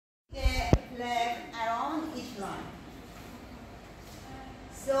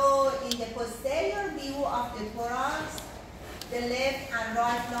So in the posterior view of the thorax, the left and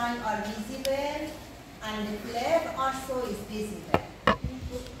right line are visible, and the cleft also is visible.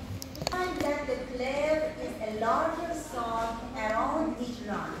 Find that the cleft is a larger size around each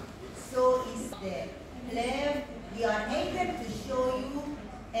line. So is the cleft, we are able to show you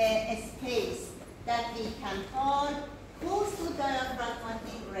a space that we can call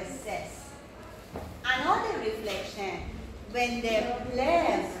costo-diaphragmatic recess. Another reflection, when the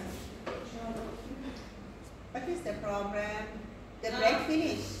cleft, what is the problem? The break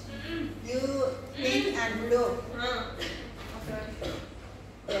finish. You think and look.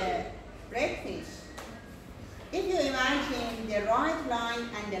 The break finish. If you imagine the right line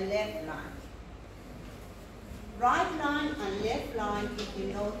and the left line, right line and left line, if you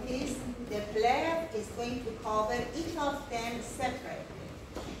notice, the cleft is going to cover each of them separately.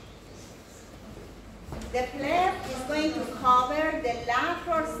 The cleft is going to cover the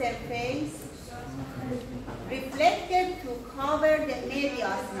lateral surface, reflected to cover the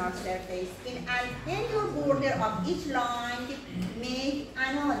mediastinal surface. In anterior border of each line, make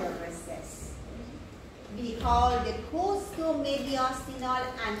another recess. We call the costo-mediastinal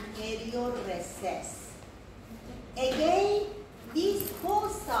anterior recess. Again, this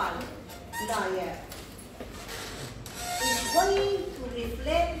costal layer is going to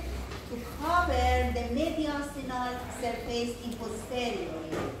reflect to cover the mediastinal surface in posterior.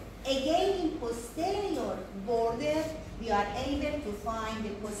 Again, in posterior border, we are able to find the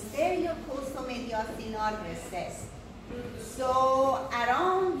posterior costo-mediastinal recess. So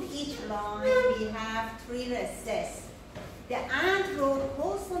around each line, we have three recesses. The antero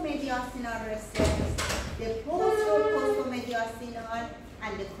costo-mediastinal recess, the posterior costo-mediastinal,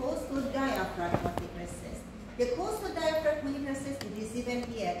 and the costo-diaphragmatic recess. The costo-diaphragmatic recess is visible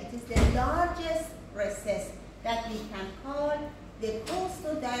here. It is the largest recess that we can call the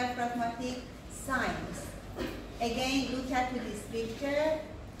costo-diaphragmatic sinus. Again, look at this picture.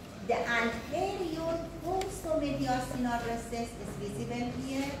 The anterior costo-mediastinal recess is visible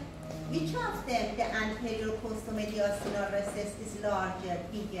here. Which of them, the anterior costo-mediastinal recess, is larger,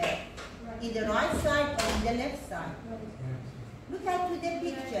 bigger? In the right side or in the left side? Look at the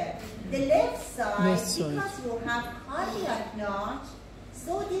picture. The left side, because you have cardiac notch,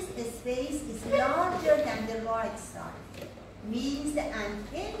 so this space is larger than the right side. Means the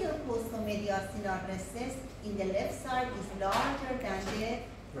anterior costo-mediastinal recess in the left side is larger than the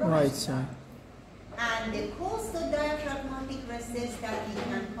right side. And the costo-diaphragmatic recess that we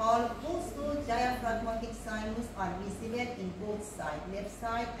can call costo-diaphragmatic sinus are visible in both sides, left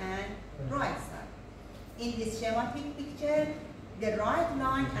side and right side. In this schematic picture, the right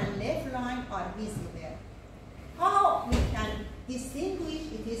line and left line are visible. How we can distinguish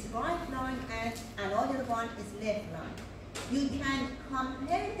it is right line and another one is left line? You can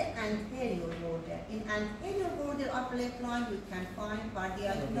compare the anterior border. In anterior border of left line, you can find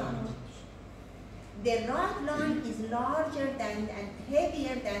cardiac notch. The right line is larger than and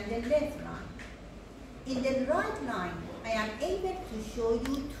heavier than the left line. In the right line, I am able to show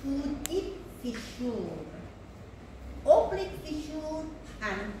you two deep fissures, oblique fissure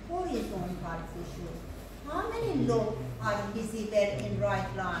and horizontal fissure. How many lobes are visible in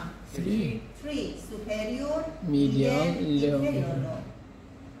right line? Three. Three. Superior, medial, inferior lobe.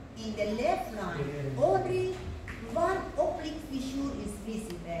 In the left line, only one oblique fissure is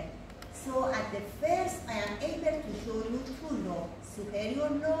visible. So at the first, I am able to show you two lobes, superior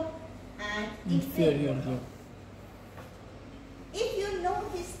lobe and inferior lobe. If you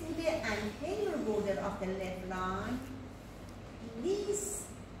notice to the anterior border of the left line, this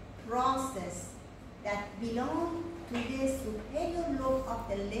process that belong to the superior lobe of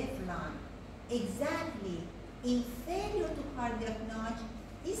the left line, exactly inferior to cardiac notch,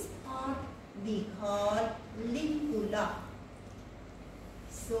 this part we call lingula.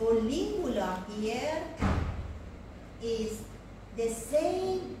 So lingula here is the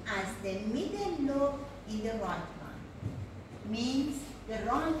same as the middle lobe in the right line. Means the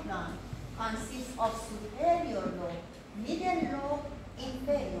right line consists of superior lobe, middle lobe,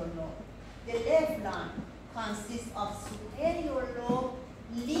 inferior lobe. The left line consists of superior lobe,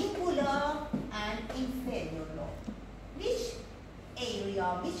 lingula, and inferior lobe. Which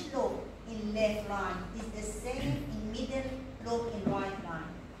area, which lobe in left line is the same in middle lobe in right line?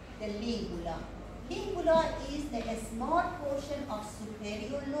 The lingula. Lingula is the small portion of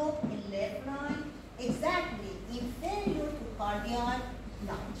superior lobe in left line, exactly inferior to cardiac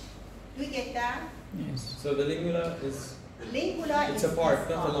notch. Do you get that? Yes. So the lingula is... Lingula it's a part,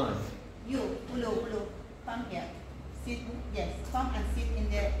 not a line. You, blue, come here. Sit, yes, come and sit in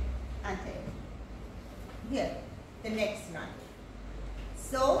the anterior. Here, the next line.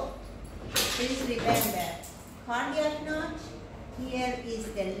 So, please remember, cardiac notch, here is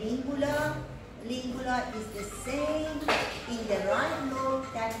the lingula. Lingula is the same in the right lobe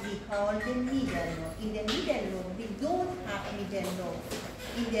that we call the middle lobe. In the middle lobe, we don't have middle lobe.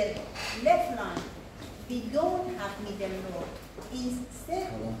 In the left lung, we don't have middle lobe.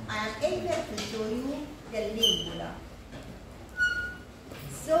 Instead, I am able to show you the lingula.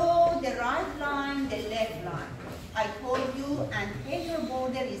 So the right line, the left line. I told you anterior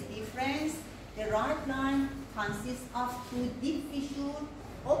border is different. The right line consists of two deep fissures,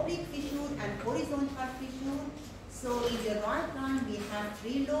 oblique fissure and horizontal fissure. So in the right line we have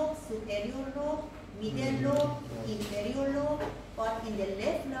three lobes, superior lobe, middle lobe, inferior lobe. But in the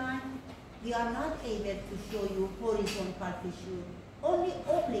left line, we are not able to show you horizontal fissure. Only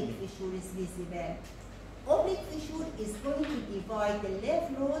oblique fissure is visible. Oblique fissure is going to divide the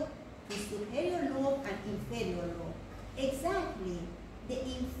left lobe to superior lobe and inferior lobe. Exactly, the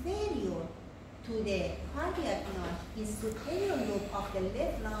inferior to the cardiac notch is superior lobe of the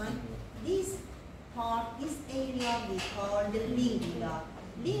left line. This part, this area we call the lingula.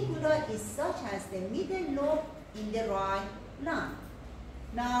 Lingula is such as the middle lobe in the right lung.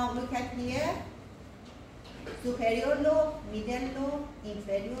 Now look at here, superior lobe, middle lobe,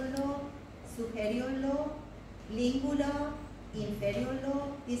 inferior lobe, superior lobe, lingula, inferior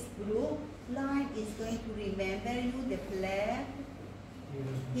lobe. This blue line is going to remember you the plaque.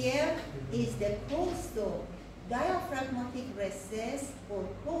 Here is the costo-diaphragmatic recess or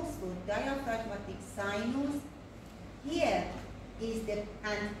costo-diaphragmatic sinus. Here is the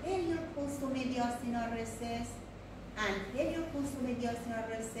anterior costo-mediastinal recess, anterior costo-mediastinal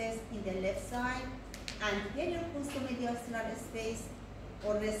recess in the left side, anterior costo-mediastinal space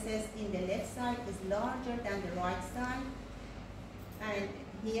or recess in the left side is larger than the right side. And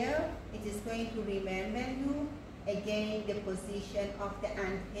here it is going to remember you again the position of the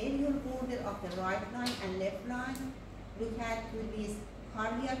anterior border of the right line and left line. Look at this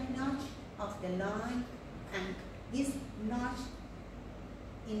cardiac notch of the line and this notch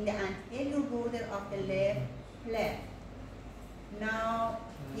in the anterior border of the left plaque. Now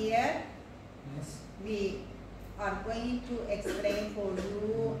here we are going to explain for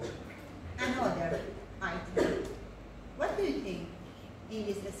you another item. What do you think? In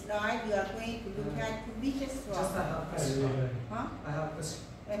this slide, you are going to look at which slide? Just I have a question. Huh? I have a question.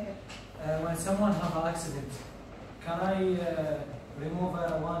 Okay. When someone have an accident, can I remove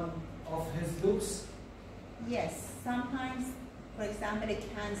one of his loops? Yes, sometimes, for example, a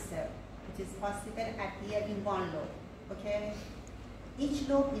cancer, it is possible at here in one lobe, okay? Each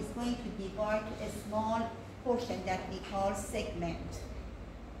lobe is going to divide to a small portion that we call segment.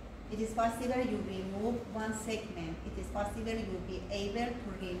 It is possible you remove one segment. It is possible you will be able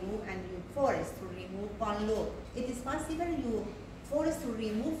to remove and you force to remove one lobe. It is possible you force to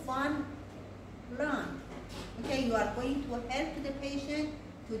remove one lung. Okay, you are going to help the patient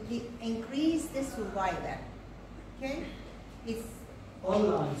to increase the survival. Okay, it's all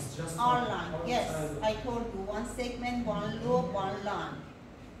lines, just all lines. Yes, I told you one segment, one lobe, one lung.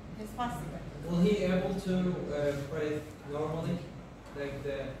 It's possible. Will he able to breathe normally, like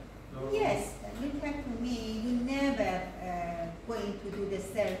the normal? Yes, look at me. You never going to do the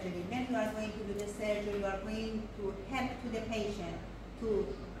surgery. When you are going to do the surgery, you are going to help to the patient to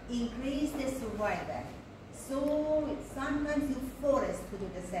increase the survival. So sometimes you force to do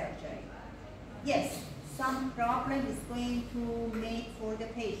the surgery. Yes, some problem is going to make for the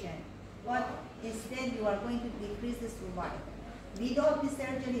patient, but instead you are going to decrease the survival. Without the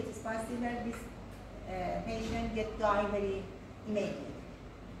surgery, it is possible this patient get die very immediately.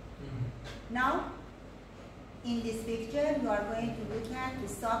 Now, in this picture, you are going to look at the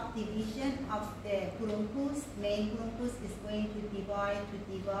subdivision of the bronchus. Main bronchus is going to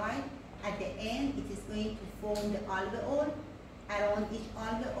divide. At the end, it is going to form the alveole. Around each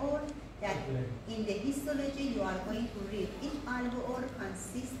alveole, that in the histology, you are going to read. Each alveole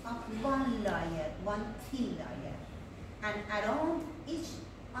consists of one layer, one thin layer. And around each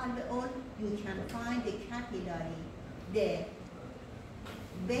alveole, you can find the capillary, the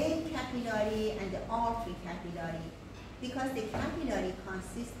vein capillary and the artery capillary. Because the capillary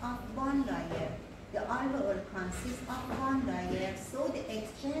consists of one layer, the alveole consists of one layer, so the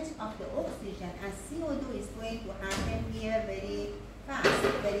exchange of the oxygen and CO2 is going to happen here very fast,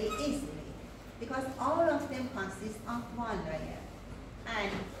 very easily. Because all of them consist of one layer.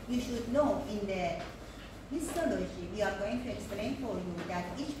 And you should know in the histology, we are going to explain for you that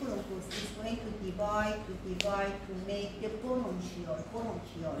each bronchus is going to divide to make the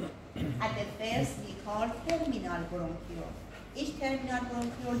bronchiole. At the first, we call terminal bronchiole. Each terminal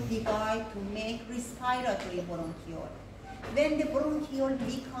bronchiole divide to make respiratory bronchiole. When the bronchiole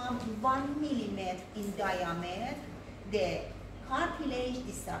becomes 1 millimeter in diameter, the cartilage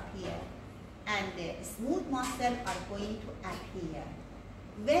disappears and the smooth muscle are going to appear.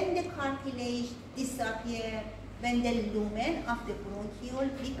 When the cartilage disappears, when the lumen of the bronchiole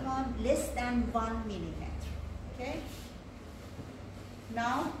becomes less than 1 millimeter. Okay?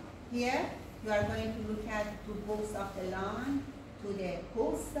 Now, here you are going to look at to both of the line, to the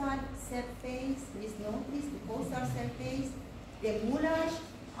costal surface. Please notice the costal surface. The moulage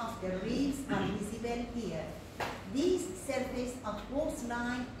of the ribs are visible here. These surface of both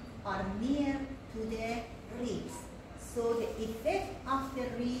lines are near to the ribs. So the effect of the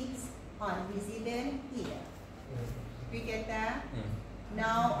ribs are visible here. We get that?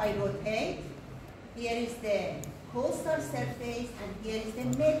 Now I rotate. Here is the costal surface and here is the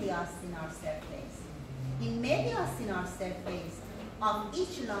mediastinal surface. In mediastinal surface of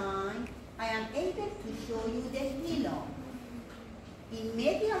each line, I am able to show you the hilum. In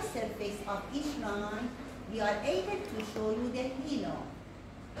medial surface of each line, we are able to show you the hilum.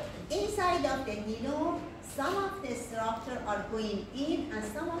 Inside of the hilum, some of the structure are going in and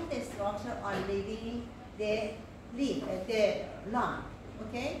some of the structure are leaving the line.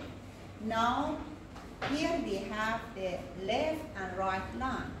 Okay? Now, here we have the left and right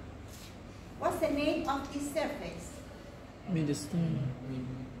line. What's the name of this surface? Mediastinal.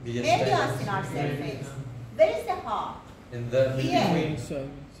 Mediastinal surface. Where is the heart? In the Here. So,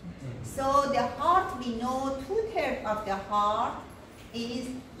 So the heart, we know 2/3 of the heart is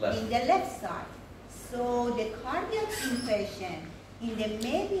Left. in the left side. So the cardiac impression in the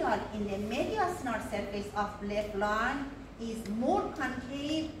mediastinal surface of left line is more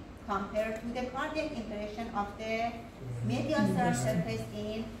concave compared to the cardiac impression of the mediastinal surface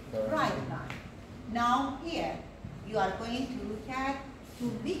in right line. Now here, you are going to look at to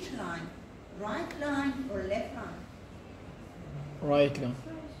which line, right line or left line. right line.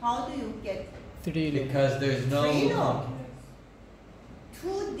 How do you get 3 line. Because there's no three lobes?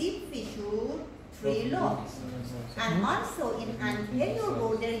 Two deep fissure, 3 lobes. And also in anterior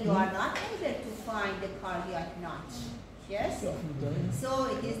border, you are not able to find the cardiac notch. Yes? So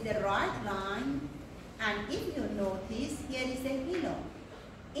it is the right line. And if you notice, here is the hilum.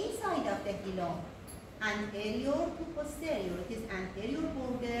 Inside of the hilum, anterior to posterior, it is anterior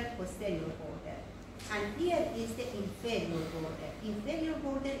border, posterior border. And here is the inferior border. Inferior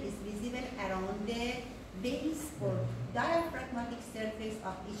border is visible around the base or diaphragmatic surface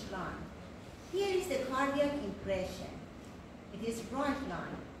of each line. Here is the cardiac impression. It is right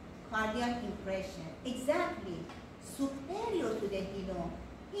line, cardiac impression. Exactly superior to the hilum.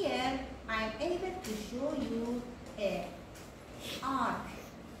 Here I am able to show you a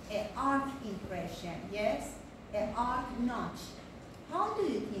arc impression. Yes, a arc notch. How do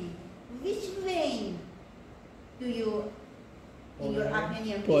you think? Which vein do you, in your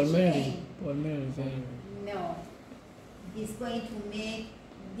opinion, which Pulmonary. vein? Pulmonary vein. No. It's going to make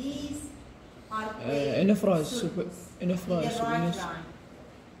these arc Infra- circles infra- in the right supinous- line.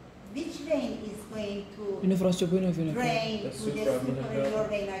 Which vein is going to Infrasupinous vena. drain to the superior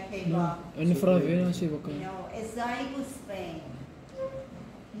vena cava? Infravena sivoka. No, a zygous vein.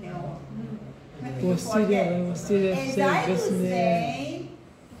 No. Posterior, posterior A surface zygous ne. vein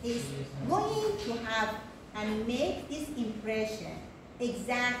is going to have and make this impression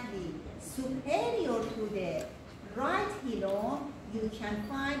exactly superior to the right hilum. You can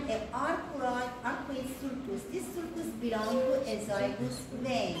find an arcuate sulcus. This sulcus belongs to a zygous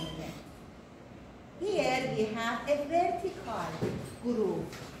vein. Here we have a vertical groove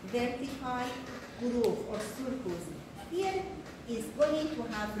or sulcus. Here is going to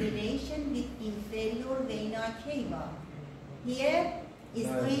have relation with inferior vena cava. Here is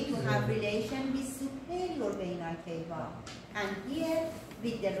going to have relation with superior vena cava. And here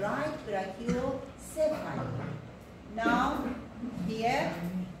with the right brachiocephaly. Now, here,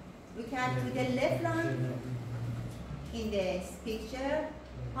 look at to the left line in this picture.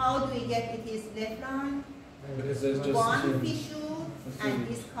 How do we get it is left line? One fissure and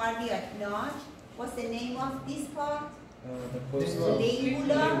this cardiac notch. What's the name of this part?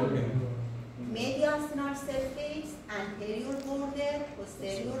 Lingular, mediastinal surface, anterior border,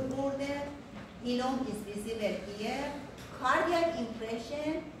 posterior border. Hilum is visible here. Cardiac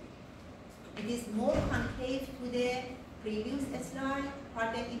impression. It is more concave to the previous slide,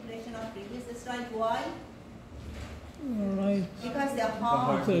 cardiac impression of previous slide. Why? Right. Because the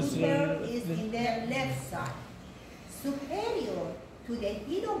heart is, here is in the left side. Superior to the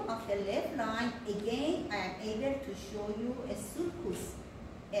hilum of the left line, again I am able to show you a sulcus,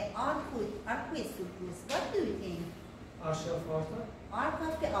 an arcuate sulcus. What do you think? Arch of aorta. Arc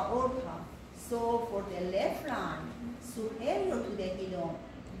of the aorta. So for the left line, superior to the hilum,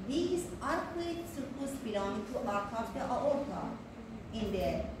 these arcuate sulcus belong to arc of the aorta. In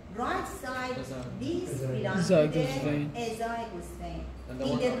the right side, these belong to Azygous the vein. azygous vein. And the In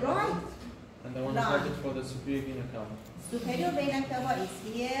one the right, And the one line. target for the superior vena cava. superior vena cava is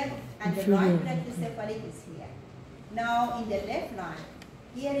here, and the Inferior. right brachiocephalic is here. Now in the left line,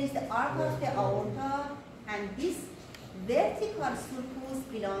 here is the arc of the aorta, and this vertical sulcus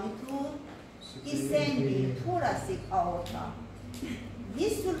belong to descending thoracic aorta.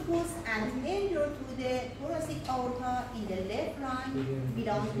 This sulcus anterior to the thoracic aorta in the left line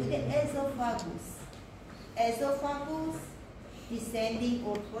belong to the esophagus. Esophagus, descending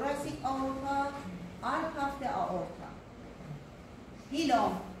or thoracic aorta, arc of the aorta.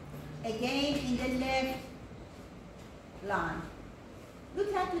 Hilum, again in the left line.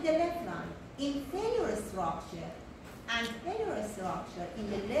 Look at to the left line. Inferior structure, anterior structure in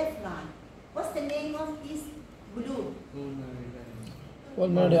the left line. What's the name of this blue?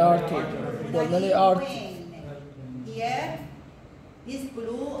 Pulmonary artery. Pulmonary artery. vein. Here, this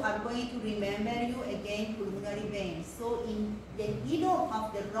blue are going to remember you again pulmonary vein. So in the hilum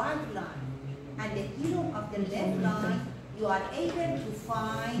of the right line and the hilum of the left line, you are able to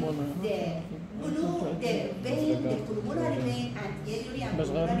find the blue, the vein, the pulmonary vein anteriorly and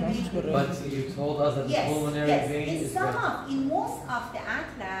pulmonary vein. But you told us that the Yes, pulmonary yes. vein In is some where- of, in most of the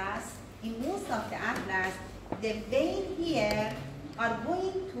atlas, the vein here are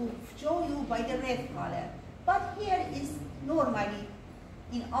going to show you by the red color. But here is normally,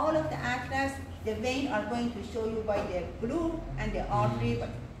 in all of the atlas, the vein are going to show you by the blue and the artery.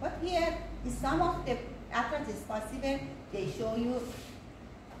 But here, in some of the atlas is possible, they show you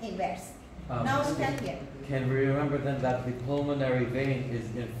inverse. Now look at here. Can we remember then that the pulmonary vein is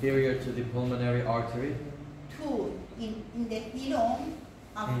inferior to the pulmonary artery? Two, in the hilum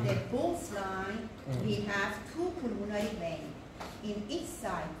of the pulse line, we have two pulmonary veins. In each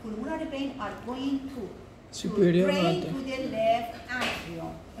side, pulmonary veins are going to Superior drain artery. to the left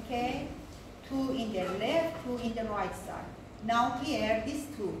atrium, okay? Two in the left, two in the right side. Now here, these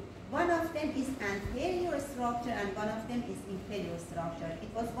two, one of them is anterior structure and one of them is inferior structure. It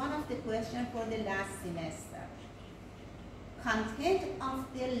was one of the questions for the last semester. Content of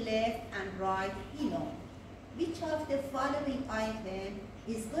the left and right hilum. Which of the following item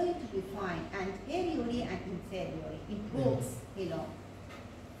is going to be found anteriorly and inferiorly in both hilum?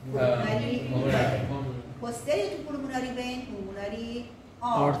 Pulmonary vein. Posterior to pulmonary vein, pulmonary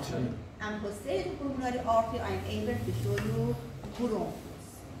artery. Artery. And posterior to pulmonary artery, I am able to show you bronchus.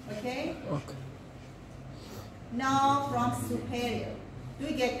 Okay? Okay. Now from superior. Do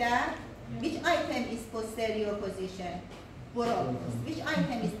you get that? Which item is posterior position? Bronchus. Which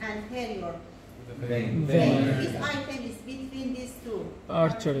item is anterior? Vein. Vein. Which item is between these two?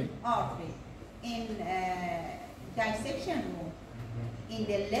 Artery. Artery. In dissection room, in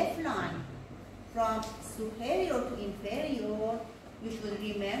the left line, from superior to inferior, you should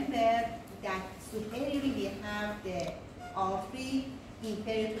remember that superiorly we have the artery,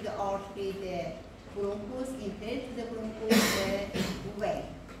 inferior to the artery, the bronchus, inferior to the bronchus, the vein.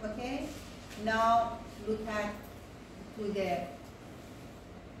 Okay? Now look at to the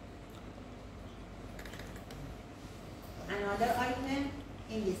another item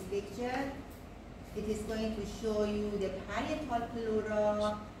in this picture. It is going to show you the parietal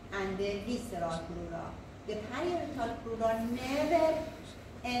pleura and the visceral pleura. The parietal pleura never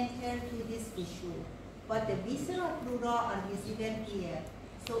enter to this tissue, but the visceral pleura are visible here.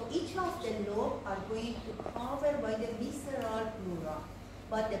 So each of the lobes are going to cover by the visceral pleura,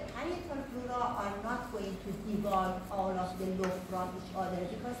 but the parietal pleura are not going to divide all of the lobes from each other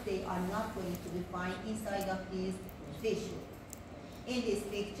because they are not going to be found inside of this tissue. In this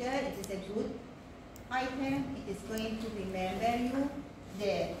picture, it is a good item. It is going to remember you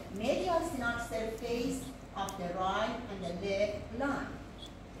the medial synal surface of the right and the left line.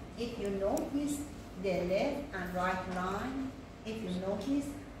 If you notice the left and right line, if you notice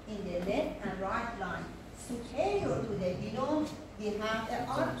in the left and right line, superior to the hilum, we have the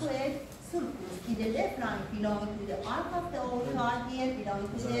arcuate sulcus. In the left line belong to the arc of the aorta, here belong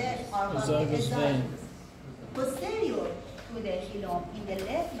to the arc of the Azygous vein. esophagus. Posterior to the hilum, in the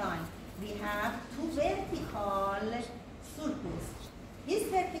left line, we have two vertical sulcus. This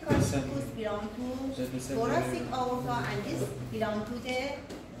vertical sulcus belong to thoracic aorta and this belong to the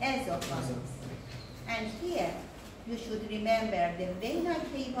esophagus. And here, you should remember the vena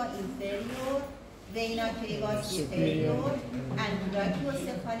cava inferior, vena cava superior, and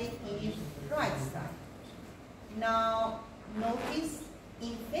brachiocephalic in right side. Now, notice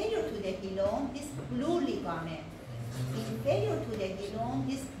inferior to the hilum, this blue ligament. Inferior to the hilum,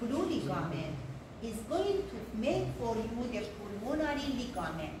 this blue ligament is going to make for you the pulmonary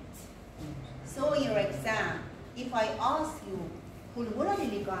ligament. So in your exam, if I ask you pulmonary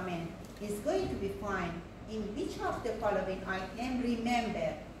ligament is going to be found in which of the following items,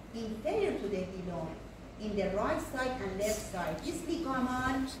 remember, inferior to the hilum, in the right side and left side. This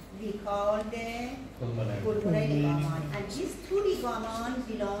ligament we call the pulmonary ligament, and these two ligaments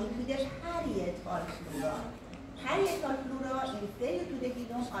belong to the parietal pleura. Parietal pleura inferior to the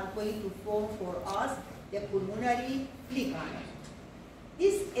hilum are going to form for us the pulmonary ligament.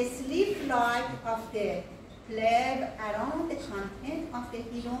 This sleeve-like of the plebe around the content of the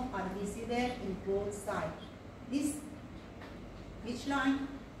hilum are visible in both sides. This, which line?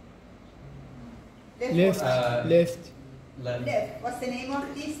 Left. Left. Left. What's the name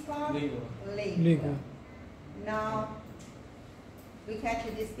of this part? Lingua. Lingua. Now, we catch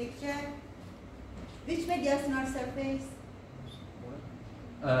this picture. Which mediastinal surface?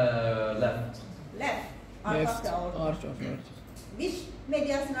 Left. Left. Arch of Left. the aorta. Arch of aorta. Which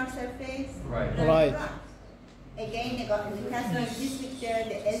mediastinal surface? Right. Right. Again, we can see in this picture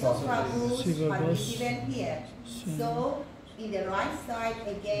the esophagus are visible here. So, in the right side,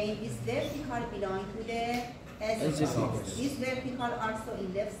 again, this vertical belongs to the esophagus. This vertical also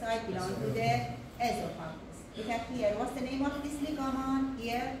in left side belongs to the esophagus. Look at here. What's the name of this ligament?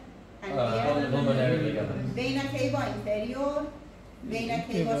 Here and here. Pulmonary ligament. Vena cava inferior, vena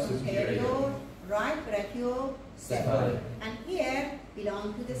cava superior, right brachiocephalic. And here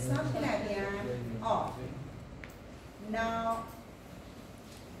belong to the subclavian arch. Now,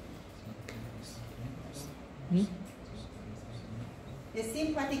 the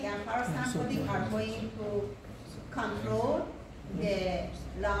sympathetic and parasympathetic are going to control the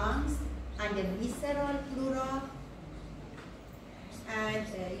lungs and the visceral pleura. And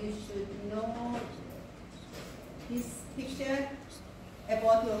you should know this picture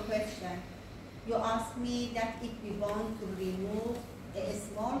about your question. You asked me that if we want to remove a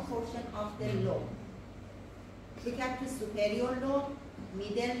small portion of the lobe, look at the superior lobe,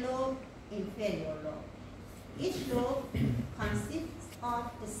 middle lobe, inferior lobe. Each lobe consists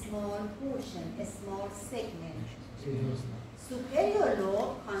of a small portion, a small segment. Superior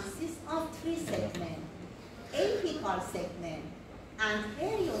lobe consists of 3 segments: apical segment,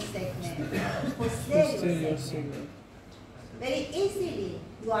 anterior segment, posterior segment. Very easily,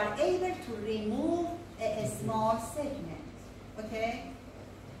 you are able to remove a small segment. Okay?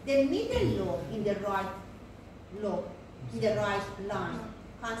 The middle lobe in the right lobe, in the right line,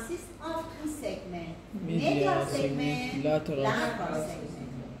 consists of 2 segments: medial segment, lateral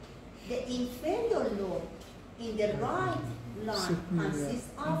segment. The inferior lobe in the right line consists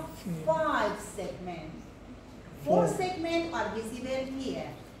of 5 segments. 4 segments are visible here: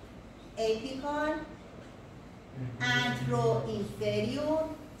 apical, antero-inferior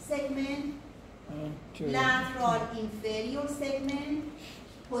segment, lateral inferior segment,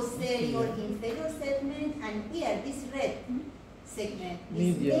 posterior inferior segment, and here this red segment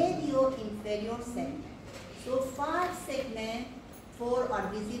is medial inferior segment. So 5 segments, 4 are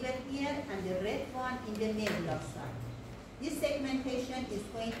visible here, and the red one in the medial side. This segmentation is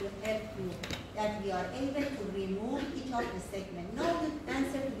going to help you that we are able to remove each of the segments. Now you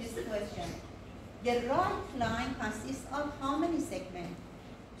answer to this question. The right line consists of how many segments?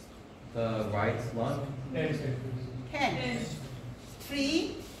 The right lung. 10.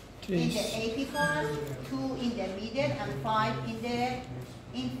 3 in the apical, 2 in the middle, and 5 in the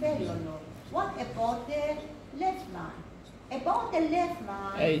inferior lobe. What about the left line? About the left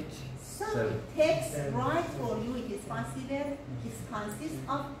line, 8. some text write for you, it is considered, it consists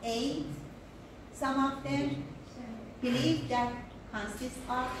of 8. Some of them believe that consists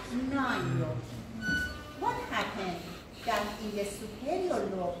of 9 lobes. What happened? That in the superior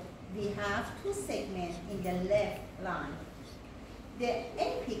lobe, we have 2 segments in the left line. The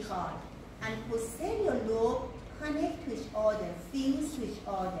apical and posterior lobe connect to each other, fuse to each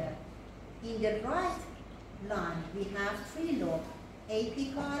other. In the right line, we have 3 lobes: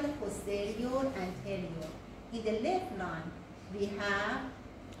 apical, posterior, anterior. In the left line, we have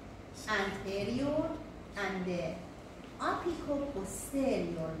anterior and the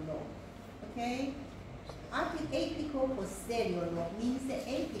apico-posterior lobe. Okay? Apico-posterior lobe means the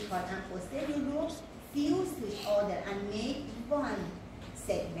apical and posterior lobe fuse to each other and make 1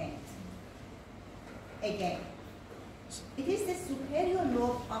 segment. Again, it is the superior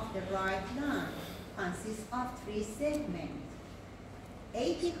lobe of the right line, consists of 3 segments: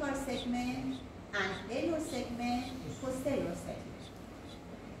 apical segment, anterior segment, posterior segment.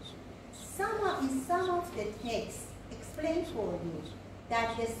 In some of the texts explain for you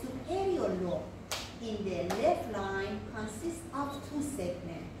that the superior lobe in the left line consists of 2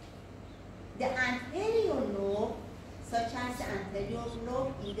 segments. the anterior lobe, such as the anterior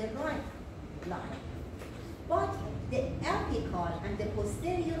lobe in the right line. But the apical and the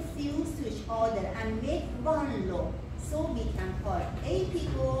posterior fuse to each other and make one lobe. So we can call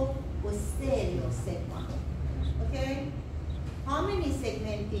apico-posterior segment. Okay? How many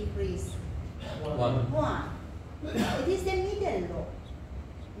segments decrease? One. One. It is the middle lobe.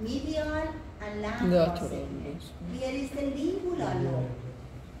 Medial and lateral Lateral, segment. yes. Here is the lingular lobe.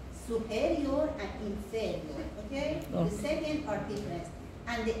 Superior and inferior. Okay? Oh. The second are different.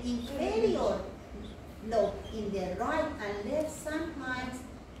 And the inferior lobe in the right and left sometimes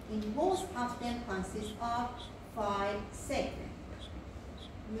in most of them consists of 5 segments.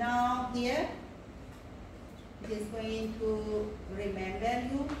 Now here it is going to remember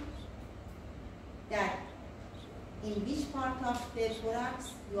you that in which part of the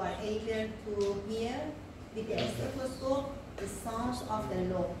thorax you are able to hear with the stethoscope the sounds of the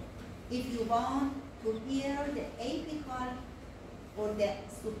lobe. If you want to hear the apical or the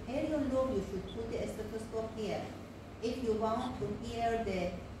superior lobe, you should put the stethoscope here. If you want to hear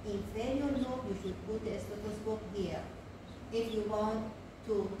the inferior lobe, you should put the stethoscope here. If you want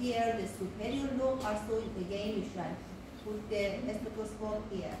to hear the superior lobe, also again you shall put the stethoscope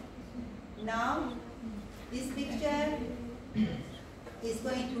here. Now, this picture is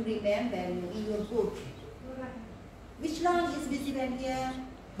going to remember you in your book. Which lung is visible here?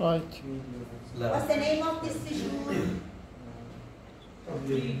 Right. What's the name of this tissue?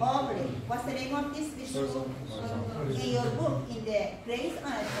 Ovary. What's the name of this tissue? In your book, in the Gray's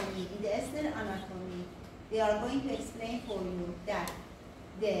Anatomy, in the Esther Anatomy, they are going to explain for you that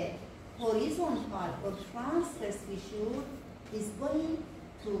the horizontal or transverse tissue is going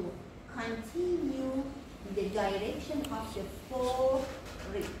to continue in the direction of the forearm.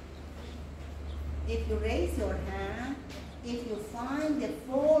 If you raise your hand, if you find the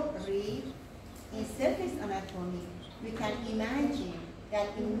forearm in surface anatomy, we can imagine that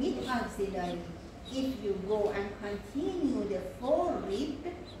in mid-axillary, if you go and continue the forearm,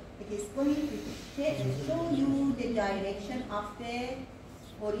 it is going to show you the direction of the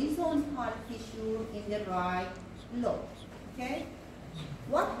horizontal tissue in the right lobe. Okay?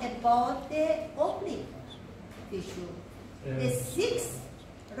 What about the oblique tissue? The sixth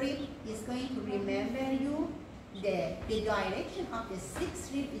rib is going to remember you, the direction of the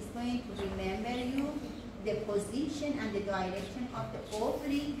sixth rib is going to remember you the position and the direction of the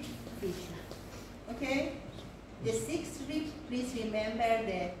oblique tissue. Okay? The sixth rib, please remember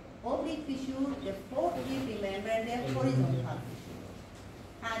the oblique tissue. The fourth rib, remember the horizontal tissue.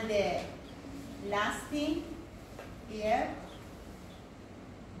 And the last thing here,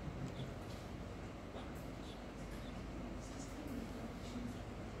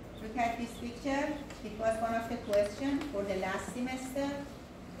 look at this picture. It was one of the questions for the last semester.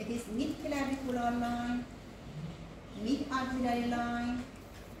 It is mid-clavicular line, mid-axillary line,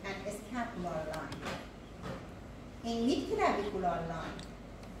 and scapular line. In mid-clavicular line,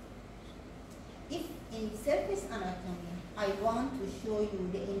 if in surface anatomy, I want to show you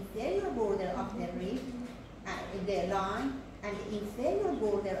the inferior border of the rib, the line, and the inferior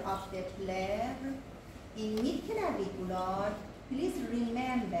border of the pleural, in mid-clavicular, please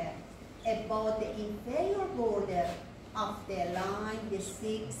remember about the inferior border of the line, the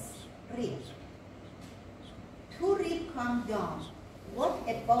sixth rib. Two ribs come down. What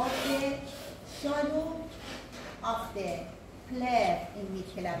about the shadow of the pleural in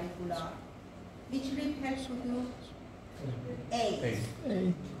mid-clavicular? Which rib helps to do? 8.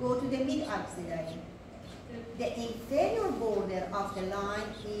 Go to the mid-axillary. The inferior border of the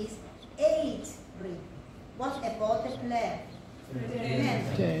line is 8 rib. What about the pleural?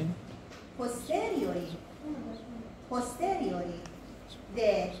 10. Posteriorly,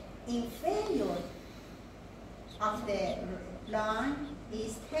 the inferior of the line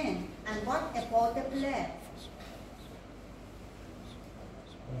is 10. And what about the pleural?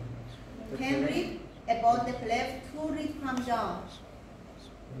 10 rib. About the pleural, 2 rib come down.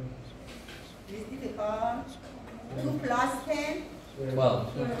 This is difficult. 2 plus 10?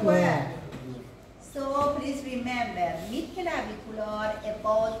 12. 12. So please remember, mid-clavicular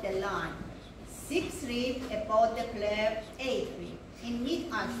about the line, 6 rib about the pleural, 8 rib. In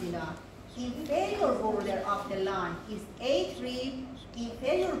mid-axilla, inferior border of the line is 8 rib,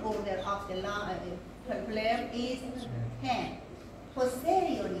 inferior border of the line, pleural is 10.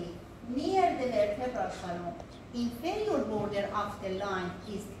 Posteriorly, near the vertebral column, inferior border of the line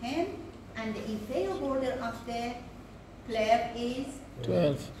is 10, and the inferior border of the pleural is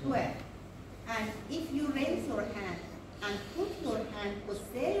 12. And if you raise your hand and put your hand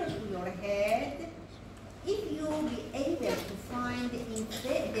posterior to your head, if you be able to find the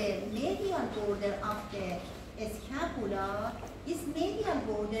medial border of the scapula, this medial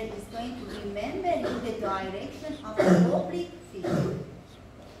border is going to remember you the direction of the oblique fissure.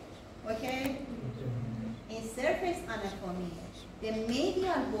 Okay? In surface anatomy, the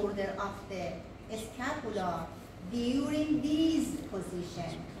medial border of the scapula during this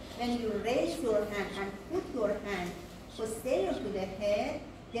position, when you raise your hand and put your hand posterior to the head,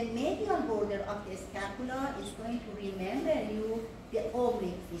 the medial border of the scapula is going to remember you the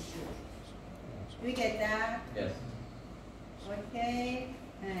oblique fissure. Do you get that? Yes. Okay,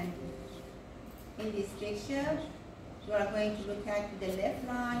 and in this picture, you are going to look at the left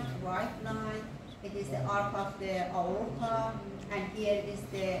line, right line. It is the arc of the aorta, and here is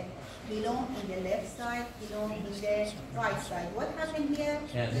the pilon in the left side, pilon in the right side. What happened here?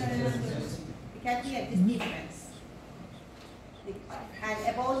 You can hear this difference.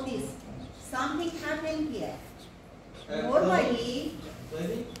 And about this, something happened here. Normally,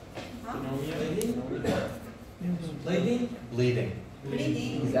 Bleeding? huh? Bleeding? Bleeding.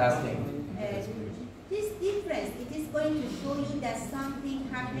 Bleeding. He's asking. This difference, it is going to show you that something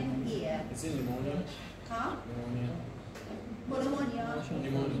happened here. Is it pneumonia? Huh? Pneumonia.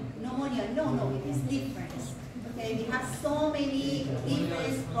 Pneumonia? Pneumonia. No, it is different. Okay, we have so many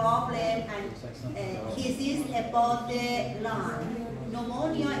different problems and disease about the lung.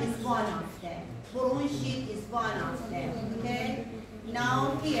 Pneumonia is one of them. Bronchitis is one of them. Okay?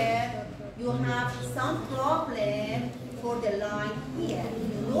 Now here you have some problem for the line here.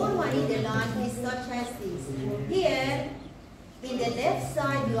 Normally the line is such as this. Here, in the left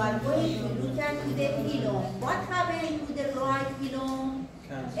side, you are going to look at the pilon. What happened to the right pilon?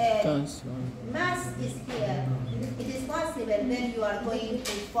 Mass is here. It is possible when you are going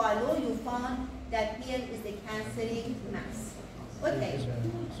to follow, you found that here is the cancering mass. Okay.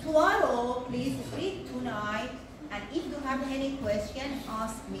 Tomorrow, please read tonight, and if you have any question,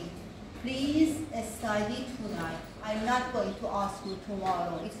 ask me. Please study tonight. I'm not going to ask you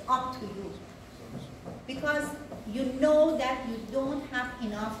tomorrow. It's up to you. Because you know that you don't have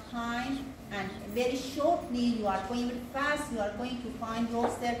enough time, and very shortly you are going fast, you are going to find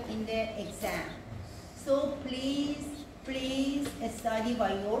yourself in the exam. So please study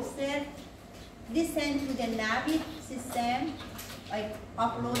by yourself. Listen to the Navi system. I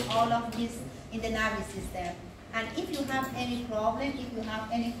upload all of this in the Navi system. And if you have any problem, if you have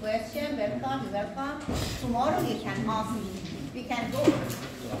any question, welcome. Tomorrow you can ask me. We can go.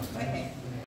 Okay.